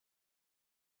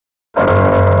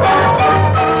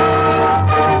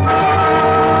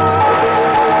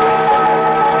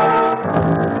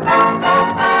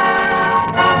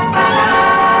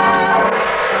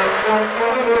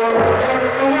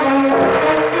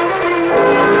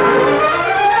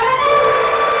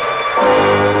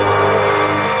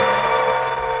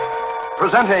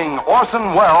Presenting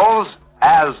Orson Welles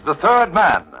as the Third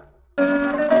Man.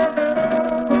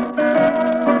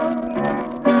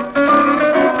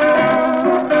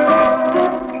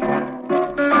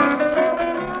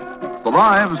 The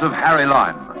Lives of Harry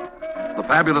Lime. The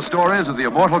fabulous stories of the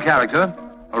immortal character,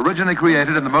 originally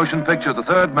created in the motion picture The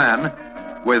Third Man,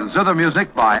 with zither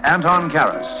music by Anton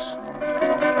Karas.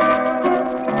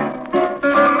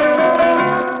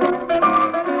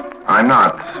 I'm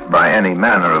not, by any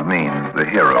manner of means, the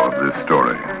hero of this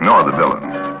story, nor the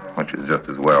villain, which is just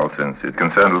as well since it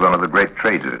concerned with one of the great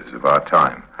traitors of our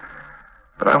time.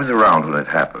 But I was around when it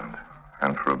happened,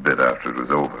 and for a bit after it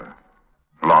was over.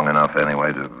 Long enough,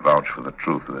 anyway, to vouch for the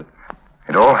truth of it.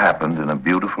 It all happened in a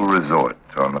beautiful resort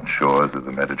on the shores of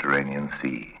the Mediterranean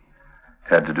Sea. It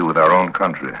had to do with our own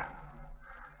country,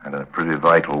 and in a pretty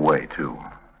vital way, too.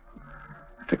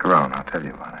 Stick around, I'll tell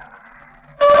you about it.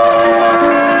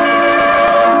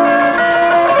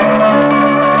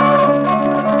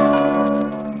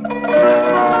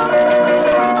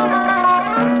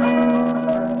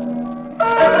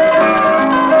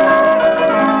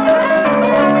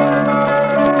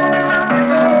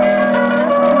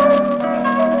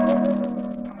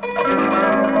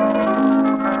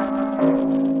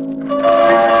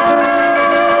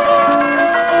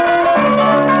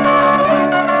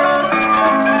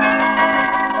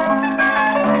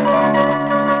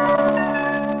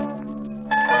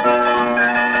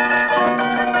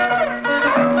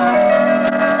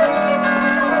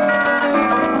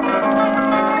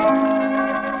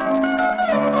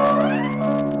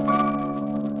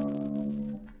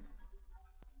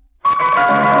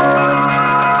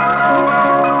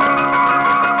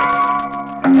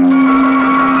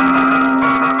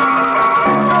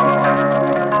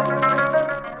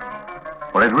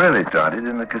 Started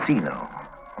in the casino,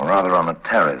 or rather on the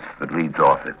terrace that leads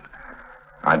off it.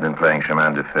 I'd been playing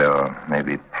chemin de fer, or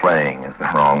maybe playing is the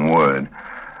wrong word.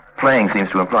 Playing seems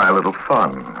to imply a little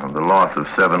fun, and the loss of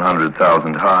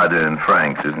 700,000 hard-earned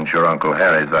francs isn't your Uncle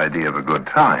Harry's idea of a good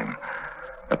time.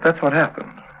 But that's what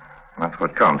happened. That's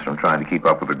what comes from trying to keep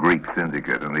up with the Greek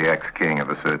syndicate and the ex-king of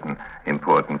a certain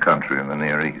important country in the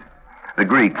Near East. The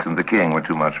Greeks and the king were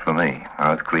too much for me.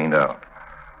 I was cleaned out.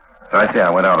 So I say I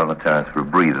went out on the terrace for a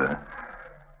breather,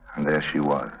 and there she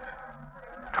was,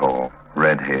 tall,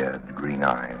 red-haired,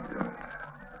 green-eyed, and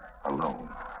alone.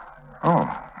 Oh,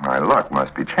 my luck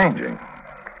must be changing.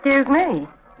 Excuse me,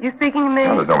 you speaking to me?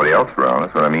 Well, there's nobody else around.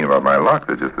 That's what I mean about my luck.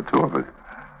 There's just the two of us.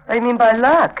 What do you mean by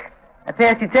luck? I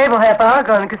passed your table half hour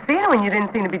ago in the casino and you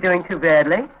didn't seem to be doing too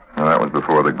badly. Well, that was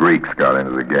before the Greeks got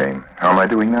into the game. How am I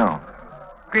doing now?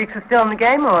 Greeks are still in the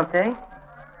game, aren't they?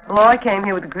 Well, I came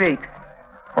here with the Greeks.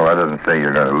 Well, that doesn't say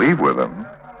you're going to leave with them.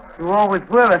 You always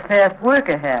were a fast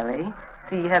worker, Harry.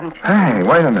 See, you haven't changed. Hey,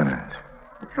 wait a minute.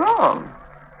 What's wrong?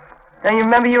 Don't you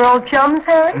remember your old chums,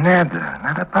 Harry?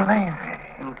 Nada Palese.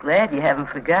 I'm glad you haven't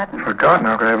forgotten. Forgotten?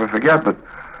 How could I ever forget? But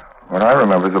what I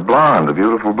remember is a blonde, a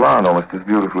beautiful blonde, almost as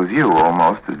beautiful as you,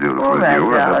 almost as beautiful as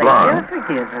you, as a blonde. You're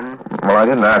forgiven. Well, I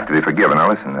didn't ask to be forgiven. Now,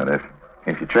 listen, Ned,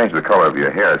 if you change the color of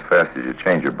your hair as fast as you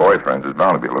change your boyfriend's, there's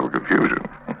bound to be a little confusion.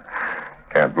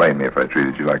 Can't blame me if I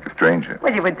treated you like a stranger.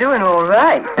 Well, you were doing all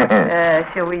right.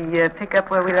 Shall we pick up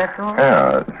where we left off?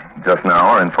 Yeah, just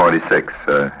now or in 46,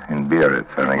 in Biarritz,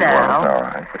 I think it was. All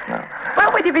right, but now.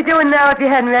 What would you be doing now if you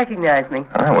hadn't recognized me?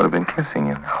 I would have been kissing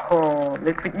you. Oh,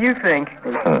 look what you think.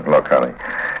 Look, honey,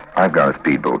 I've got a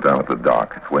speedboat down at the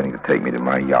dock. It's waiting to take me to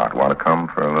my yacht. Want to come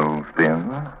for a little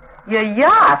spin? Your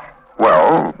yacht?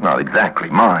 Well, not exactly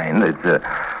mine. But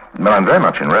I'm very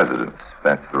much in residence.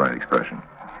 That's the right expression.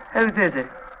 Whose is it?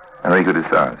 Enrico de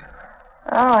Saz.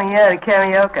 Oh, yeah, the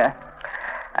karaoke.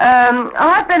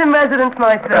 I've been in residence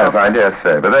myself. Yes, I dare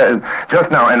say. But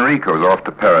just now, Enrico's off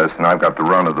to Paris, and I've got the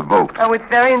run of the boat. Oh, it's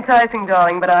very enticing,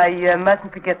 darling, but I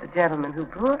mustn't forget the gentleman who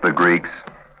brought The Greeks?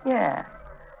 Yeah.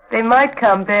 They might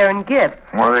come bearing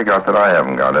gifts. What have they got that I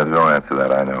haven't got? Don't answer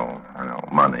that, I know.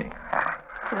 Money.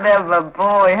 Clever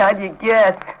boy, how'd you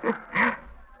guess?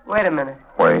 Wait a minute.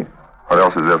 Wait? What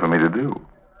else is there for me to do?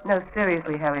 No,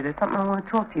 seriously, Harry, there's something I want to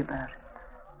talk to you about.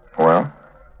 Well?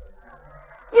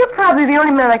 You're probably the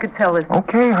only man I could tell this to.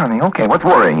 Okay, honey, okay. What's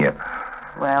worrying you?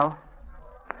 Well,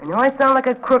 I know I sound like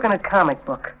a crook in a comic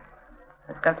book.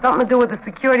 It's got something to do with the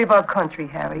security of our country,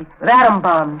 Harry. With atom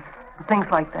bombs and things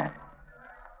like that.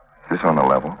 Is this on the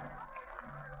level?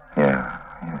 Yeah.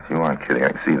 Yes, you aren't kidding.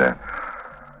 I can see that.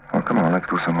 Well, come on, let's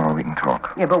go somewhere where we can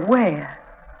talk. Yeah, but where?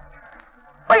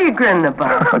 What are you grinning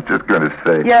about? I was just going to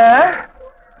say. Yeah?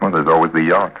 Well, there's always the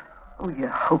yacht. Oh, you're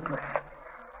hopeless.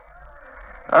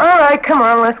 All right, come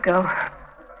on, let's go.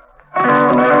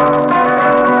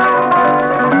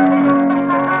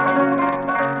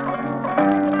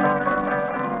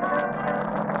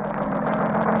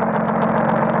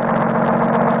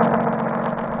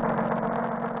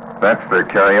 That's the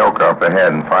karaoke up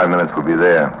ahead. In 5 minutes we'll be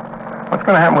there. What's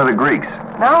going to happen with the Greeks?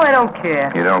 No, I don't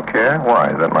care. You don't care? Why?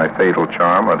 Is that my fatal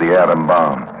charm or the atom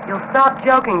bomb? You'll stop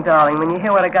joking, darling, when you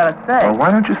hear what I gotta say. Well,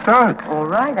 why don't you start? All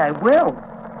right, I will.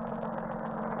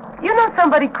 You know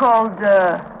somebody called,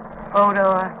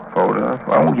 Fodor? Fodor?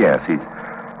 Oh, yes. He's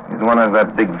the one who has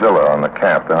that big villa on the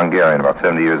Cap, the Hungarian, about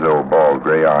 70 years old, bald,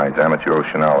 gray eyes, amateur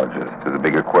oceanologist. There's a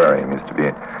big aquarium. Used to be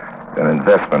an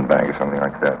investment bank or something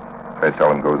like that. They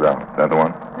seldom goes out. Is that the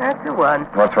one? That's the one.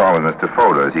 What's wrong with Mr.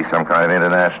 Fodor? Is he some kind of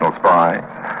international spy?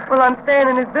 Well, I'm staying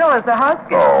in his villa as a house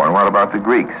guest. Oh, and what about the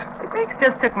Greeks? The Greeks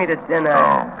just took me to dinner.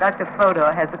 Oh. Dr.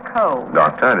 Fodor has a cold.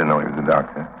 Doctor? I didn't know he was a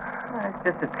doctor. Well, it's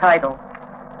just a title.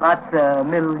 Lots of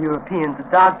Middle Europeans are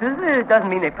doctors. It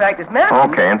doesn't mean they practice medicine.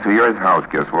 Okay, and so you're his house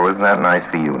guest. Well, isn't that nice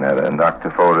for you, Netta? And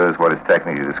Dr. Fodor is what is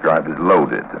technically described as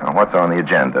loaded. Now, what's on the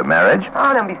agenda? Marriage?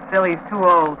 Oh, don't be silly. He's too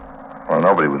old. Well,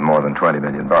 nobody with more than $20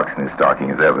 million in his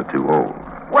stocking is ever too old.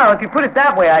 Well, if you put it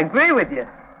that way, I agree with you.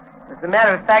 As a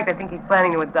matter of fact, I think he's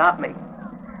planning to adopt me.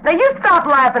 Now, you stop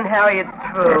laughing, Harry. It's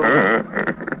true.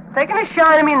 Taking a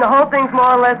shine at me, and the whole thing's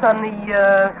more or less on the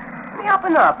up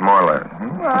and up. More or less.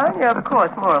 Well, yeah, of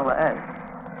course, more or less.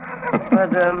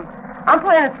 But, I'm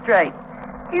playing it straight.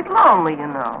 He's lonely, you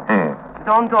know. His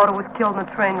own daughter was killed in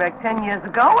a train wreck 10 years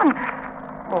ago, and,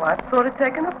 well, I've sort of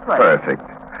taken her place. Perfect.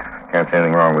 Can't see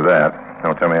anything wrong with that.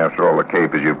 Don't tell me after all the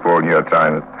capers you've pulled in your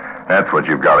time, that's what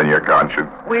you've got in your conscience.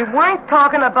 We weren't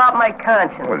talking about my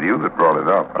conscience. It was you that brought it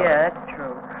up. Huh? Yeah, that's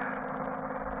true.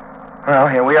 Well,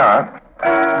 here we are.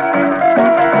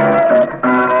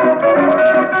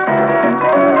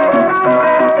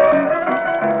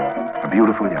 A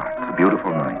beautiful yacht, a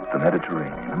beautiful night, the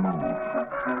Mediterranean, a moon,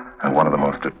 and one of the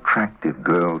most attractive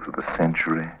girls of the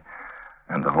century.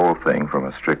 And the whole thing, from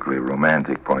a strictly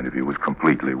romantic point of view, was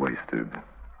completely wasted.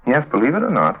 Yes, believe it or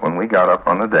not, when we got up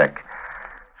on the deck,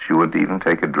 she wouldn't even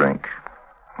take a drink.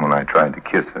 When I tried to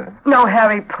kiss her. No,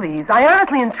 Harry, please. I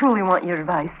honestly and truly want your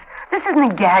advice. This isn't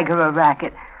a gag or a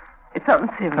racket. It's something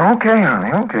serious. Okay,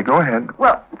 honey, okay, go ahead.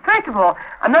 Well, first of all,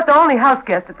 I'm not the only house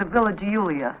guest at the Villa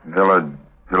Giulia. Villa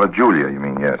Giulia, you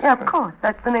mean, yes? Yeah, of course.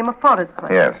 That's the name of Fodor's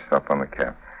place. Yes, up on the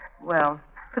Cap. Well,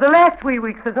 for the last 3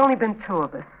 weeks, there's only been 2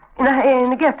 of us. In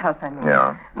the guest house, I mean.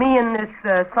 Yeah. Me and this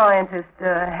scientist,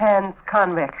 Hans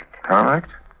Convex. Convex?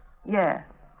 Yeah.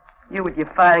 You with your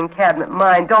filing cabinet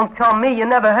mind. Don't tell me you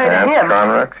never heard of him.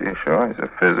 Convex? You sure? He's a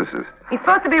physicist. He's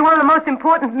supposed to be one of the most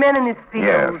important men in his field.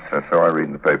 Yes, that's how I read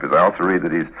in the papers. I also read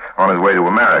that he's on his way to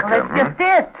America. Well, that's just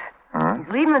it.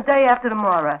 He's leaving the day after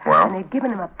tomorrow. Well? And they've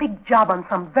given him a big job on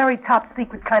some very top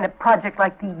secret kind of project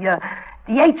like the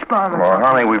H-bomb. Well,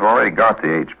 honey, we've already got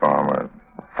the H-bomb.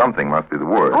 Something must be the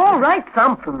word. All right,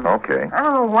 something. Okay. I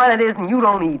don't know what it is, and you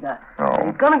don't either. Oh. And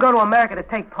he's going to go to America to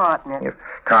take part in it. If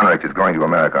Convex is going to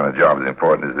America on a job as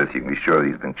important as this, you can be sure that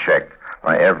he's been checked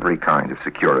by every kind of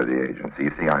security agency.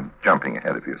 You see, I'm jumping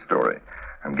ahead of your story.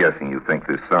 I'm guessing you think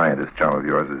this scientist chum of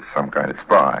yours is some kind of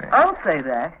spy. I'll say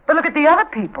that. But look at the other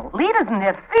people, leaders in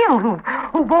their field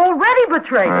who've already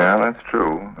betrayed us. Yeah, that's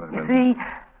true. You see,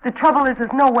 the trouble is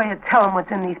there's no way of telling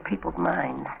what's in these people's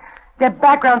minds. Their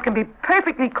background can be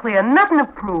perfectly clear, nothing to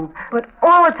prove, but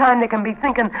all the time they can be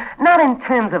thinking not in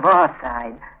terms of our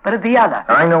side, but of the other.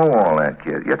 I know all that,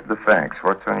 kid. Get to the facts.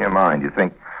 What's on your mind? You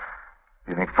think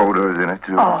Fodor's in it,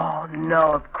 too? Oh,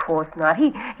 no, of course not.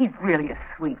 He's really a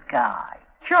sweet guy.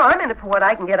 Sure, I'm in it for what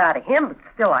I can get out of him, but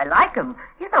still, I like him.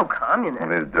 He's no communist.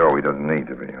 Well, his dough, he doesn't need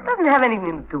to be. Doesn't have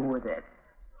anything to do with it.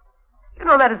 You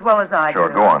know that as well as I do. Sure,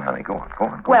 go on, honey. Go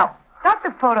on. Well,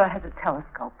 Dr. Fodor has a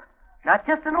telescope. Not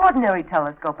just an ordinary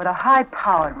telescope, but a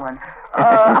high-powered one,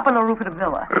 up on the roof of the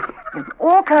villa. There's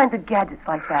all kinds of gadgets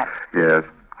like that. Yes.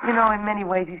 You know, in many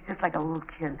ways, he's just like a little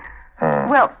kid.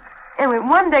 Well, anyway,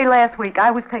 one day last week,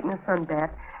 I was taking a sunbath,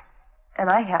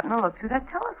 and I happened to look through that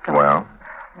telescope.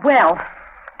 Well,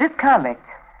 this convict,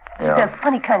 he's a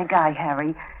funny kind of guy,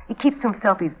 Harry. He keeps to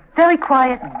himself. He's very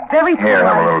quiet, very polite. Here,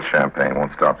 have a little champagne.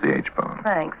 Won't stop the H-bomb.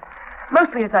 Thanks.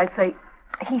 Mostly, as I say,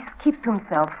 he keeps to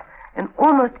himself. And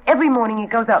almost every morning he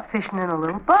goes out fishing in a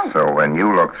little boat. So when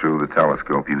you looked through the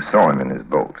telescope, you saw him in his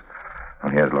boat.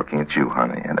 Well, here's looking at you,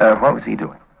 honey. And what was he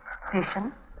doing?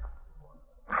 Fishing.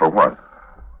 For what?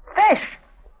 Fish.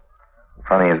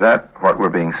 Honey, is that what we're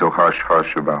being so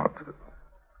hush-hush about?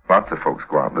 Lots of folks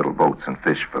go out in little boats and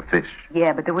fish for fish.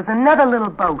 Yeah, but there was another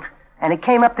little boat, and it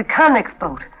came up to Convex's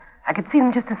boat. I could see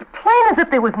them just as plain as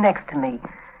if they was next to me.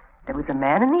 There was a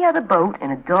man in the other boat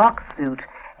in a dark suit,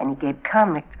 and he gave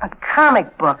Convict a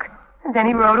comic book, and then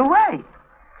he rode away.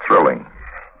 Thrilling.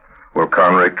 Will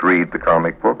Convict read the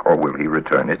comic book, or will he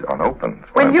return it unopened?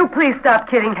 Will you please stop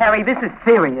kidding, Harry? This is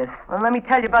serious. Well, let me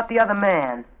tell you about the other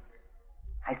man.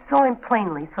 I saw him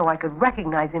plainly so I could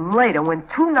recognize him later when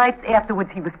 2 nights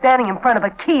afterwards he was standing in front of a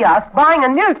kiosk buying a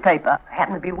newspaper. I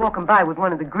happened to be walking by with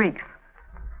one of the Greeks.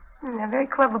 They're very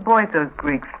clever boys, those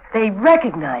Greeks. They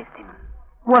recognized him.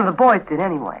 One of the boys did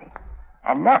anyway.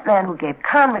 And that man who gave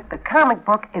Convict the comic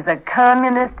book is a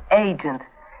communist agent.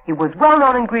 He was well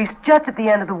known in Greece just at the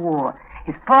end of the war.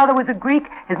 His father was a Greek,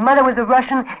 his mother was a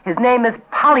Russian, his name is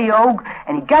Polyog,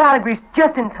 and he got out of Greece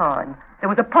just in time. There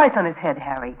was a price on his head,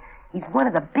 Harry. He's one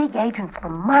of the big agents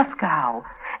from Moscow.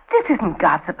 This isn't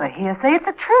gossip or hearsay, it's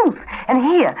the truth. And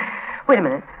here, wait a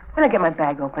minute, when I get my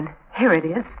bag open, here it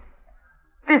is.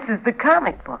 This is the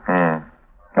comic book. Oh,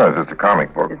 it's just a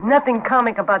comic book. There's nothing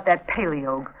comic about that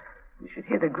Polyog. You should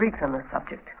hear the Greeks on the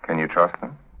subject. Can you trust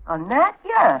them? On that,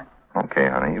 yeah. Okay,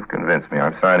 honey, you've convinced me.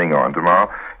 I'm signing on.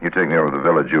 Tomorrow, you take me over to the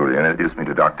Villa Julia and introduce me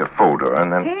to Dr. Fodor,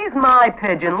 and then... He's my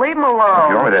pigeon. Leave him alone. If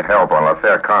you want me to help on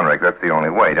l'affaire Conrict, that's the only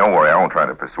way. Don't worry, I won't try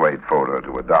to persuade Fodor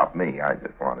to adopt me. I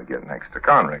just want to get next to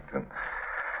Conrict, and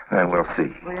then we'll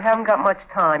see. We haven't got much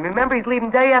time. Remember, he's leaving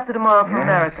day after tomorrow for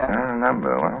America. I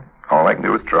remember. Well, all I can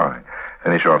do is try.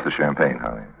 Finish off the champagne,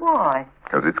 honey. Why?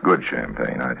 Because it's good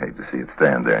champagne. I'd hate to see it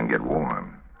stand there and get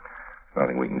warm. There's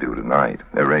nothing we can do tonight.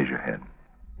 Raise your head.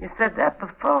 You said that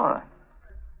before.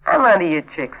 I'm under your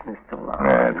chicks, Mr. Long.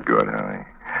 That's good, honey.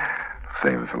 It'll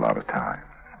save us a lot of time.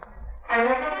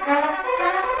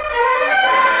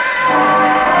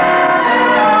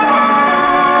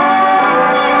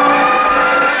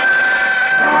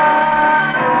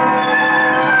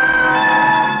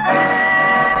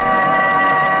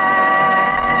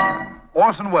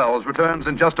 Orson Welles returns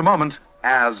in just a moment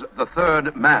as the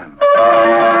third man.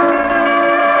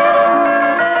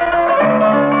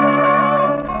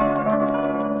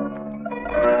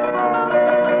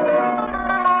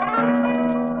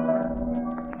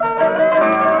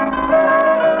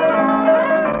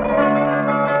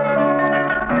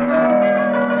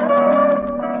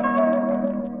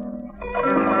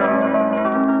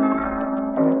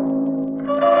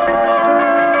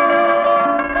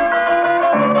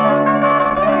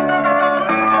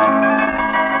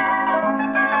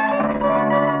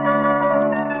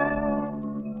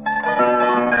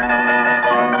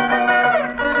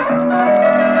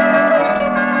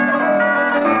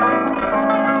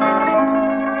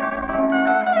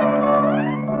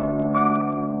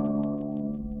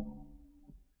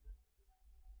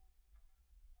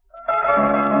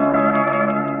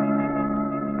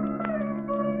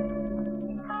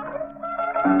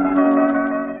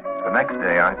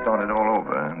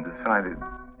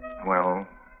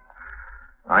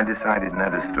 I decided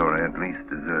Netta's story at least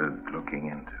deserved looking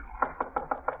into.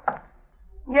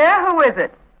 Yeah, who is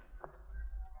it?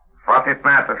 What it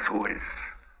matters who is.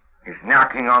 He's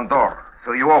knocking on door,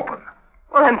 so you open.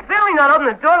 Well, I'm certainly not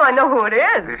opening the door till I know who it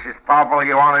is. This is Pavel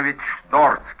Ivanovich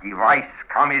Dorsky, Vice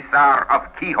Commissar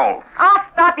of Keyholes. Oh,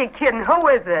 stop you kidding. Who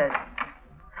is it?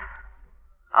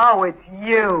 Oh, it's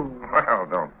you. Well,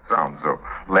 don't sound so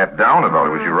let down about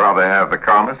it. Would you rather have the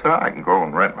commissar? I can go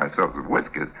and rent myself some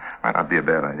whiskers. Might not be a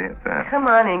bad idea at that. Come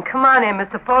on in.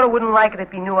 Mr. Fodor wouldn't like it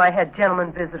if he knew I had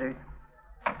gentlemen visitors.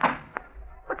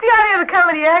 What's the idea of the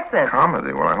comedy accent?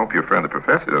 Comedy? Well, I hope your friend the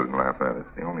professor doesn't laugh at it.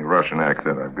 It's the only Russian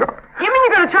accent I've got. You mean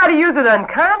you're going to try to use it on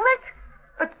Convict?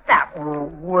 But that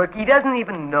won't work. He doesn't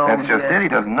even know That's just yet. it. He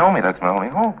doesn't know me. That's my only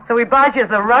hope. So he buys you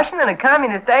as a Russian and a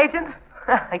communist agent?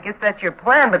 I guess that's your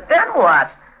plan, but then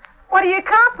what? What do you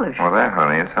accomplish? Well, that,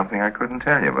 honey, is something I couldn't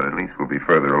tell you, but at least we'll be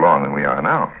further along than we are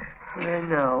now. I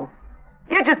know.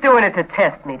 You're just doing it to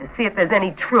test me, to see if there's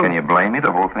any truth. Can you blame me?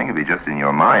 The whole thing would be just in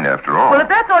your mind, after all. Well, if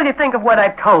that's all you think of what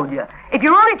I've told you, if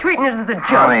you're only treating it as a joke...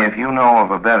 Honey, if you know of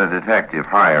a better detective,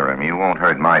 hire him. You won't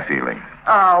hurt my feelings.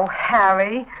 Oh,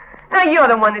 Harry. Now you're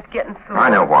the one that's getting sore. I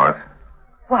know what.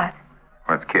 What?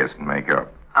 Let's kiss and make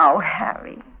up. Oh,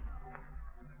 Harry.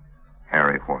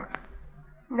 Harry, what?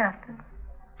 Nothing.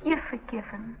 You're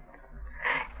forgiven.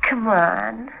 Come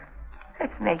on.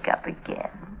 Let's make up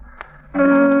again.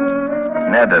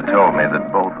 Neda told me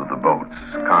that both of the boats,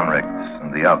 Conrict's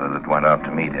and the other that went out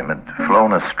to meet him, had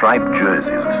flown a striped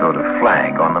jersey as a sort of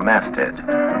flag on the masthead.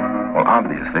 Well,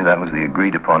 obviously, that was the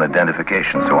agreed-upon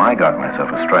identification, so I got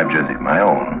myself a striped jersey of my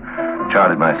own,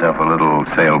 chartered myself a little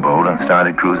sailboat, and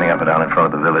started cruising up and down in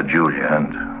front of the Villa Julia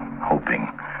and hoping.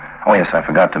 Oh, yes, I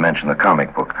forgot to mention the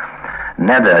comic book.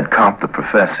 Neda had comped the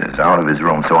professors out of his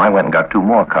room, so I went and got 2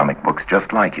 more comic books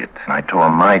just like it. And I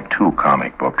tore my 2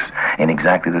 comic books in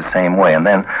exactly the same way. And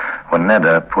then when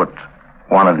Neda put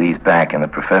one of these back in the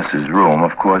professor's room,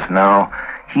 of course, now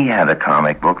he had a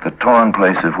comic book, the torn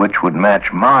place of which would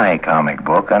match my comic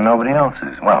book and nobody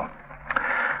else's. Well,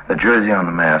 The jersey on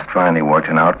the mast finally worked,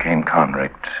 and out came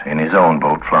Convict in his own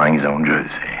boat flying his own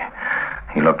jersey.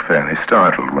 He looked fairly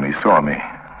startled when he saw me.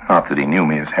 Not that he knew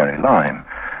me as Harry Lime,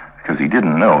 because he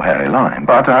didn't know Harry Lime,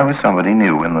 but I was somebody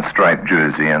new in the striped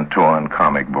jersey and torn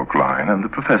comic book line, and the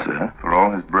professor, for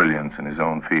all his brilliance in his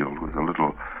own field, was a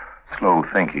little slow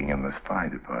thinking in the spy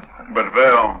department. But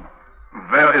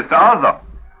where is the other?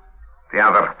 The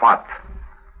other what?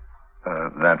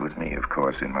 That was me, of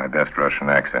course, in my best Russian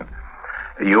accent.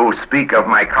 You speak of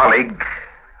my colleague,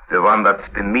 the one that's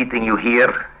been meeting you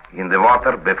here in the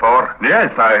water before?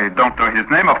 Yes, I don't know his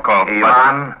name, of course.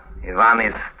 Ivan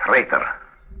is traitor.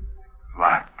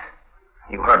 What?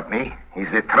 You heard me.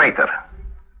 He's a traitor.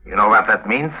 You know what that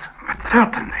means? But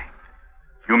certainly.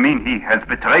 You mean he has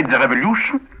betrayed the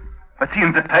revolution? Was he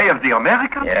in the pay of the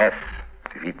Americans? Yes.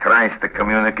 If he tries to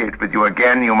communicate with you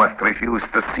again, you must refuse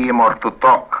to see him or to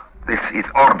talk. This is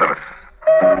orders.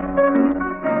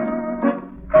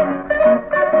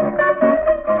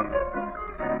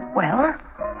 Well,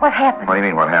 what happened? What do you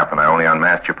mean, what happened? I only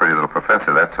unmasked your pretty little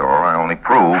professor, that's all. I only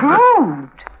proved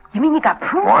Proved? You mean you got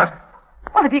proof? What?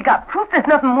 Well, if you got proof, there's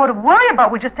nothing more to worry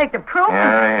about. We just take the proof.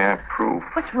 Yeah, proof.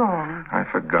 What's wrong? I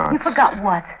forgot. You forgot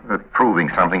what? That proving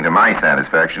something to my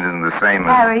satisfaction isn't the same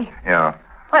as... Harry? Yeah.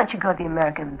 Why don't you go to the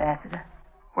American ambassador?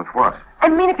 With what? I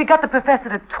mean, if you got the professor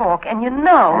to talk, and you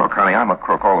know... Look, honey, I'm a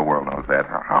crook. All the world knows that.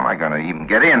 How am I going to even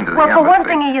get into the Well, for one embassy?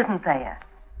 thing, he isn't there.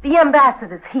 The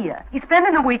ambassador's here. He's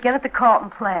spending the weekend at the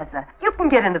Carlton Plaza. You can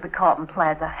get into the Carlton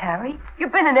Plaza, Harry.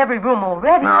 You've been in every room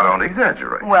already. Now, don't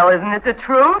exaggerate. Well, isn't it the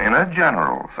truth? In a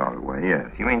general sort of way,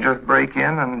 yes. You mean just break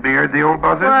in and beard the old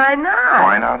buzzard? Why not?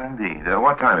 Why not, indeed?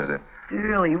 What time is it? It's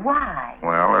early. Why?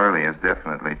 Well, early is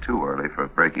definitely too early for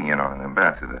breaking in on an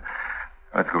ambassador.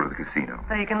 Let's go to the casino.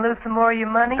 So you can lose some more of your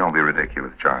money? Don't be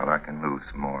ridiculous, child. I can lose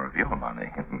some more of your money.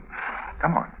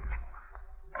 Come on.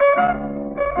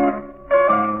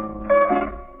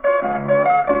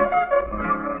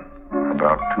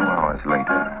 About 2 hours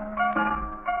later,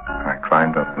 I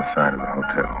climbed up the side of the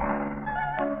hotel,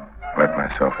 let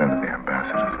myself into the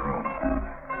ambassador's room.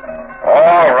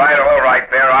 All right,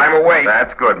 there. I'm awake.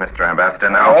 That's good, Mr. Ambassador.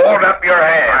 Now, Hold up your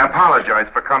hand. I apologize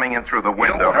for coming in through the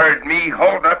window. You heard me.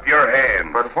 Hold up your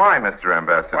hand. But why, Mr.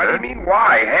 Ambassador? What do you mean,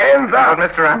 why? Hands up. Well,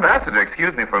 Mr. Ambassador,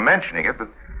 excuse me for mentioning it, but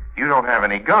you don't have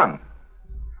any gun.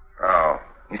 Oh.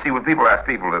 You see, when people ask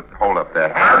people to hold up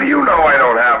that How do you know I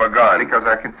don't have a gun? Because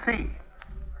I can see.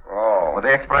 Oh. Well, the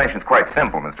explanation's quite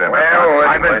simple, Mr. Ambassador. Well,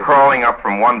 I've been anyway. crawling up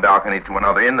from one balcony to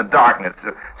another in the darkness,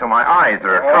 so my eyes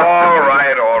are accustomed All to...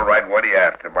 right. What are you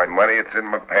after? My money, it's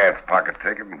in my pants pocket.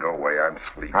 Take it and go away. I'm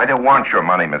sleeping. I don't want your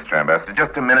money, Mr. Ambassador.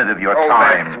 Just a minute of your Oh,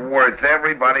 time. that's worse.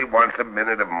 Everybody wants a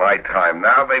minute of my time.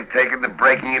 Now they've taken to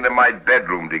breaking into my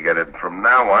bedroom to get it. From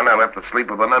now on, I'll have to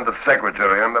sleep with an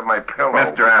undersecretary under my pillow.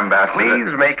 Mr. Ambassador...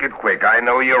 Please make it quick. I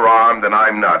know you're armed and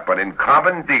I'm not, but in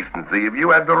common decency, if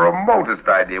you had the remotest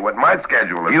idea what my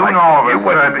schedule is You like, know of a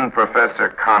wouldn't certain Professor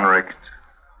Conricht.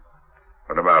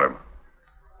 What about him?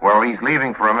 Well, he's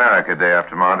leaving for America day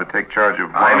after tomorrow to take charge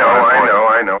of... I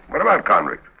know. What about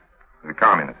Conricht? The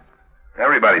communist.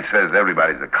 Everybody says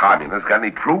everybody's a communist. Got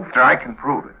any proof? I can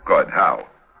prove it. Good. How?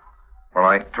 Well,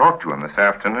 I talked to him this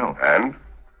afternoon. And?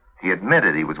 He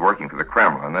admitted he was working for the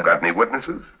Kremlin. Got any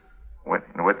witnesses?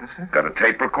 Witnesses? Got a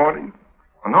tape recording?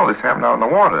 Well, no, this happened out in the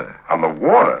water. On the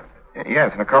water?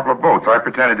 Yes, in a couple of boats. I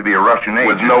pretended to be a Russian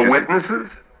agent. With no witnesses?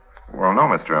 Well, no,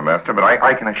 Mr. Ambassador, but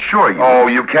I can assure you... Oh,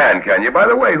 you can you? By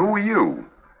the way, who are you?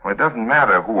 Well, it doesn't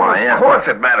matter who I am. Of course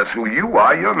it matters who you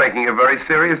are. You're making a very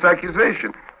serious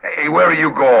accusation. Hey, where are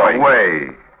you going?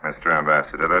 Away, Mr.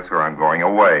 Ambassador. That's where I'm going.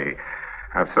 Away.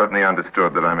 I've certainly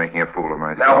understood that I'm making a fool of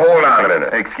myself. Now, hold on a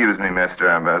minute. Excuse me, Mr.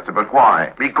 Ambassador, but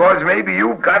why? Because maybe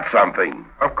you've got something.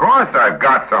 Of course I've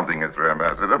got something, Mr.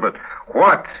 Ambassador, but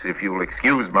what, if you'll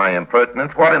excuse my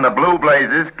impertinence, what in the blue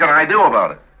blazes can I do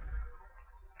about it?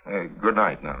 Good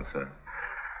night now, sir.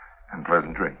 And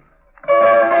pleasant dreams.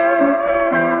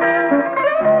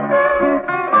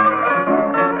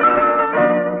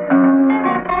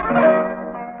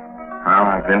 Well,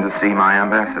 I've been to see my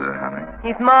ambassador, honey.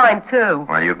 He's mine, too.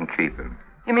 Well, you can keep him.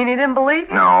 You mean he didn't believe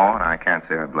you? No, I can't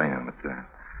say I blame him at that.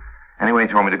 Anyway,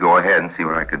 he told me to go ahead and see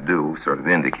what I could do. Sort of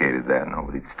indicated that.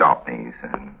 Nobody'd stop me, he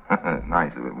said.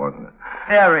 Nice of it, wasn't it?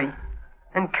 Very.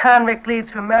 And Convict leaves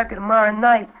for America tomorrow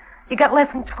night. You got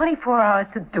less than 24 hours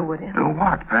to do it in. Do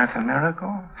what? Pass a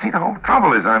miracle? See, the whole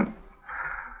trouble is I'm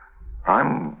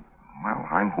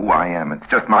who I am. It's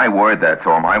just my word, that's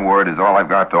all. My word is all I've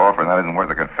got to offer, and that isn't worth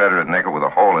a Confederate nickel with a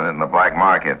hole in it in the black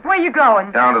market. Where you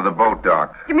going? Down to the boat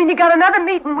dock. You mean you got another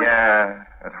meeting with... Yeah,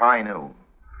 at high noon.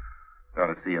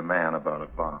 Got to see a man about a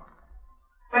bomb.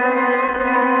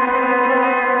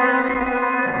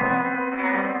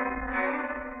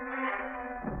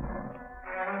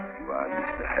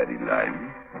 Harry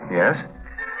Lime. Yes?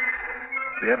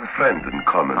 We have a friend in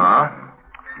common. Huh?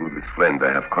 Through this friend,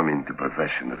 I have come into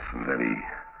possession of some very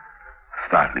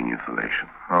startling information.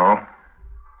 Oh?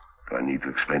 Do I need to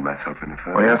explain myself any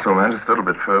further? Well, yes, old man, just a little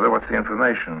bit further. What's the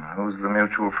information? Who's the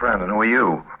mutual friend, and who are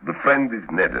you? The friend is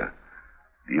Nedda.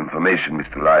 The information,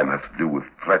 Mr. Lime, has to do with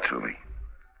treachery.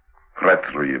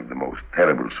 Treachery of the most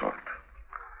terrible sort.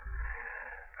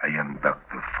 I am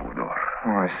Dr. Fodor.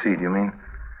 Oh, I see. Do you mean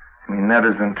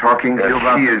Nedda's been talking to you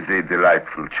about... She is a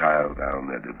delightful child, our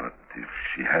Nedda, but if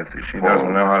she has a She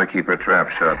doesn't know how to keep her trap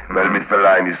shut. Well, Mr.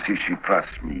 Lime, you see, she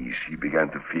trusts me. She began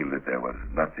to feel that there was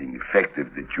nothing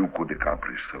effective that you could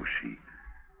accomplish, so she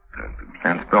turned to me.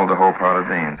 And spilled a whole pot of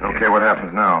beans. Okay, what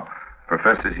happens now?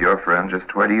 Professor's your friend.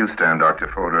 Just where do you stand, Dr.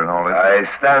 Fodor, and all this? I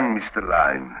stand, Mr.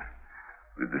 Lime,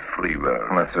 with the free world.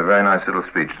 Well, that's a very nice little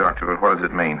speech, Doctor, but what does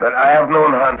it mean? But I have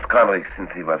known Hans Conrick since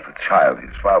he was a child.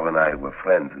 His father and I were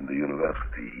friends in the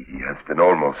university. He has been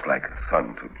almost like a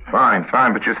son to me.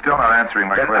 Fine, but you're still not answering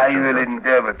my question. I will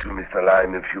endeavor to, Mr.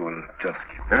 Lime, if you will just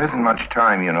give me. There isn't much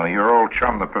time, you know. Your old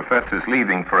chum, the professor's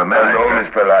leaving for America. No,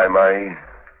 Mr. Lime,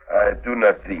 I do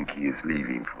not think he is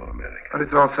leaving for America. But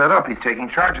it's all set up. He's taking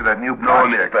charge of that new No,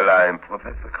 project. Mr. Lime,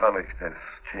 Professor Conrick has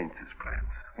changed his plans.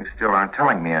 You still aren't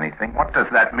telling me anything. What does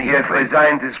that mean? He has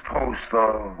resigned his post,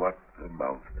 or what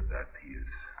amounts to that. He is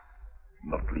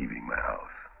not leaving my house.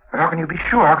 But how can you be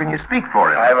sure? How can you speak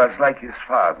for him? I was like his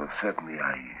father. Certainly,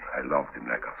 I loved him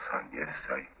like a son. Yes,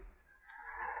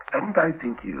 and I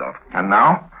think he loved me. And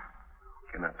now?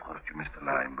 I cannot trust you, Mr.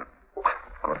 Lime, but of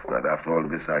course not. After all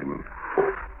this, I will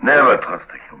never trust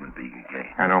a human being again.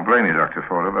 I don't blame you, Dr.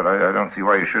 Fodor, but I don't see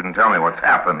why you shouldn't tell me what's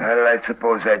happened. Well, I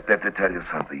suppose I'd have to tell you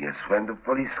something. Yes, when the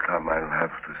police come, I'll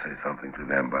have to say something to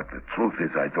them. But the truth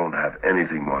is, I don't have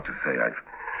anything more to say.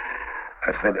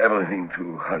 I've said everything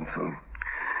to Hansel.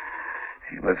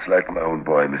 He was like my own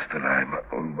boy, Mr. Lime, my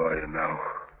own boy, and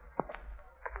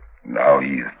now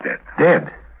he is dead.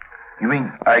 Dead? You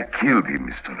mean... I killed him,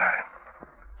 Mr. Lime.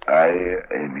 I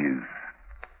am his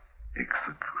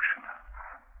executioner.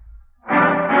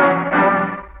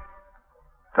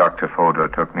 Dr. Fodor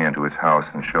took me into his house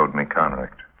and showed me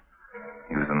Conrick.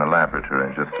 He was in the laboratory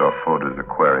and just off Fodor's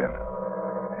aquarium.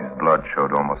 His blood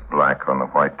showed almost black on the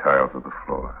white tiles of the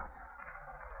floor.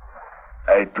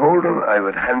 I told him I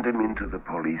would hand him into the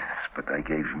police, but I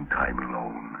gave him time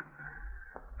alone.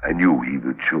 I knew he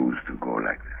would choose to go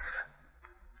like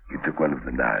this. He took one of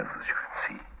the knives, as you can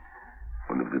see.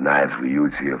 One of the knives we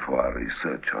use here for our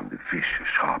research on the fish, a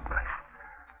sharp knife.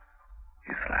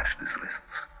 He slashed his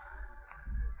wrists.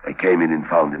 I came in and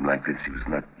found him like this. He was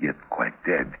not yet quite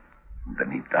dead. And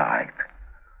then he died.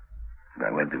 And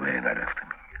I went away and I left him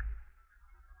here.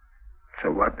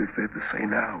 So what is there to say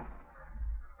now?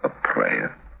 A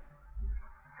prayer?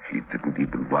 He didn't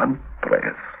even want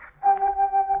prayers.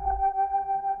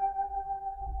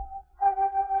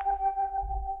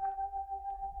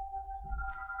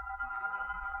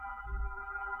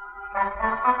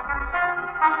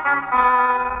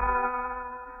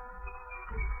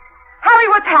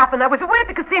 What's happened? I was away at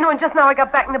the casino, and just now I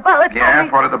got back, and the butler told me... Yes,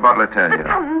 what did the butler tell you?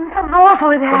 Something awful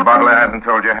had happened. The butler hasn't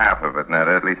told you half of it,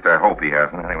 Netta. At least I hope he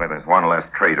hasn't. Anyway, there's one less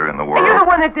traitor in the world. And you're the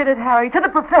one that did it, Harry, to the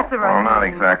professor. Well, not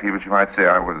exactly, but you might say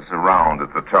I was around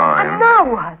at the time. And now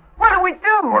what? What do we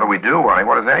do? What do we do? I mean,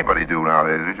 what does anybody do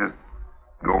nowadays? We just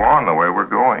go on the way we're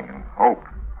going and hope.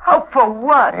 Hope for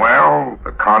what? Well,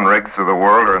 the Conricks of the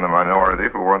world are in the minority,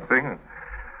 for one thing.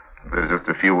 There's just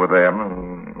a few of them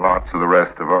and lots of the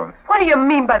rest of us. What do you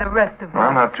mean by the rest of us?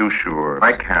 I'm not too sure.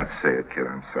 I can't say it, kid.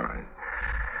 I'm sorry.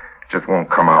 It just won't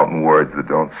come out in words that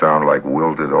don't sound like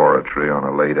wilted oratory on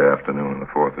a late afternoon on the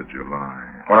 4th of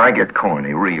July. When I get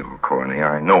corny, real corny,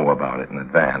 I know about it in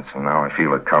advance, and now I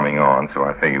feel it coming on, so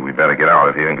I figure we better get out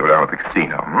of here and go down to the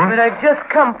casino. But I've just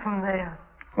come from there.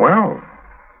 Well,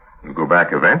 you'll go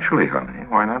back eventually, honey.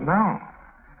 Why not now?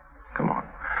 Come on.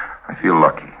 I feel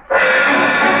lucky.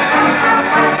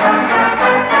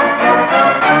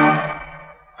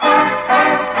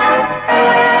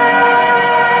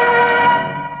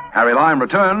 Harry Lime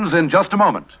returns in just a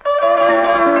moment.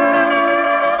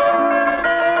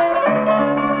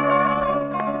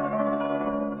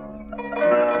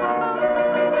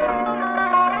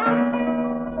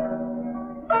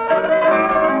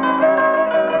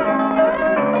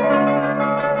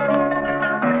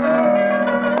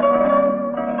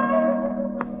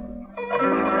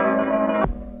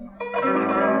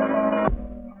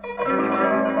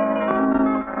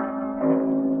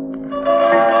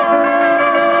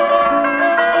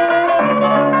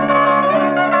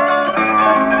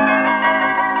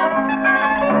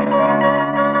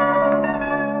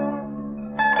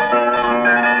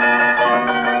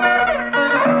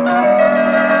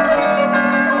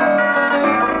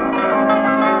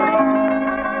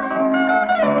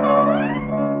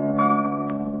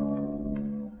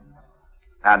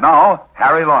 now,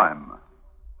 Harry Lime.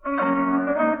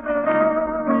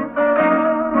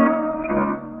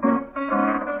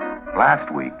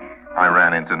 Last week, I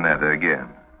ran into Netta again.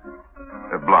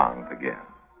 A blonde again.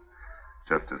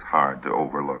 Just as hard to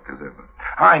overlook as ever.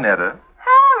 Hi, Netta.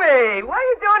 Harry, what are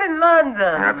you doing in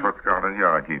London? That's what Scotland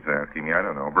Yard keeps asking me. I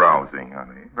don't know. Browsing,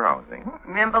 honey. Browsing.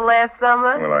 Remember last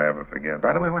summer? Will I ever forget?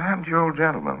 By the way, what happened to your old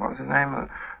gentleman? What was his name?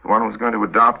 The one who was going to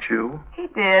adopt you? He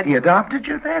did. He adopted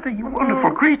you, Netta? You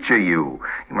wonderful creature, you.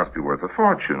 You must be worth a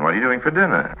fortune. What are you doing for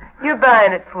dinner? You're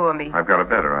buying it for me. I've got a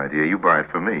better idea. You buy it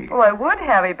for me. Oh, I would,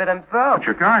 Harry, but I'm broke. But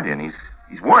your guardian,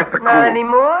 he's worth the cool. Not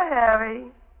anymore, Harry.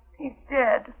 He's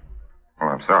dead. Well,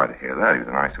 I'm sorry to hear that. He was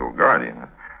a nice old guardian.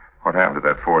 What happened to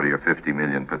that 40 or 50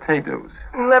 million potatoes?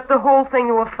 He left the whole thing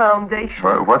to a foundation.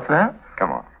 What's that?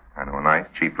 Come on. I know a nice,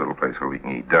 cheap little place where we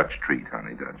can eat Dutch treat,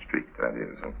 honey. Dutch treat, that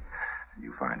is. And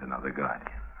you find another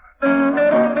guardian.